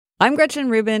I'm Gretchen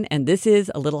Rubin, and this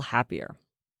is A Little Happier.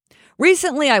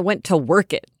 Recently, I went to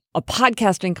Work It, a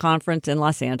podcasting conference in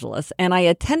Los Angeles, and I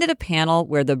attended a panel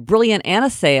where the brilliant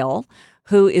Anna Sale,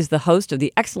 who is the host of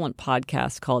the excellent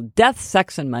podcast called Death,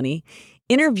 Sex, and Money,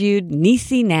 interviewed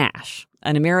Niecy Nash,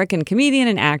 an American comedian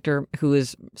and actor who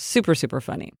is super, super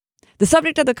funny. The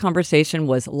subject of the conversation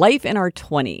was life in our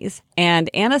 20s, and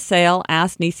Anna Sale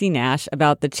asked Niecy Nash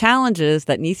about the challenges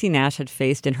that Niecy Nash had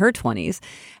faced in her 20s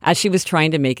as she was trying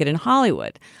to make it in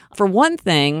Hollywood. For one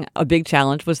thing, a big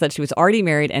challenge was that she was already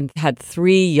married and had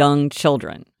 3 young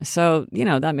children. So,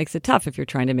 that makes it tough if you're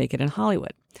trying to make it in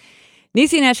Hollywood.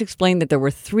 Niecy Nash explained that there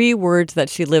were 3 words that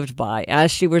she lived by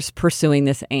as she was pursuing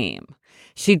this aim.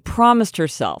 She'd promised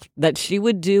herself that she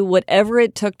would do whatever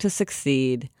it took to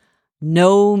succeed,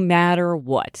 no matter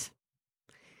what.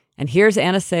 And here's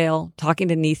Anna Sale talking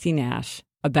to Niecy Nash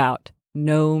about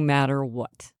no matter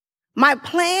what. My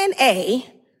plan A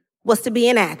was to be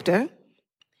an actor.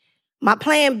 My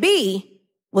plan B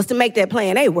was to make that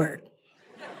plan A work.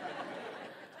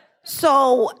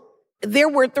 So there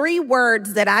were 3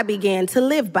 words that I began to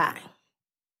live by.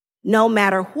 No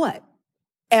matter what.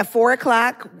 At 4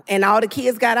 o'clock and all the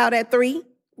kids got out at 3,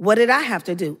 what did I have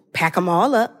to do? Pack them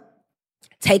all up.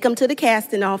 Take them to the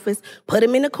casting office, put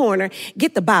them in the corner,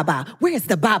 get the baba. Where's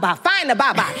the baba? Find the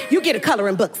baba. You get a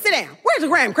coloring book. Sit down. Where's the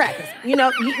graham crackers? You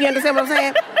understand what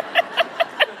I'm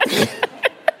saying?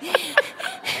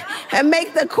 And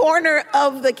make the corner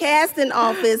of the casting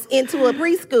office into a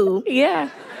preschool. Yeah.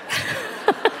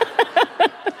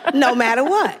 No matter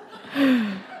what.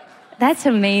 That's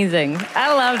amazing.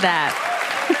 I love that.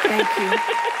 Thank you.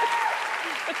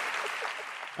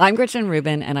 I'm Gretchen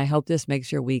Rubin, and I hope this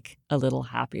makes your week a little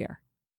happier.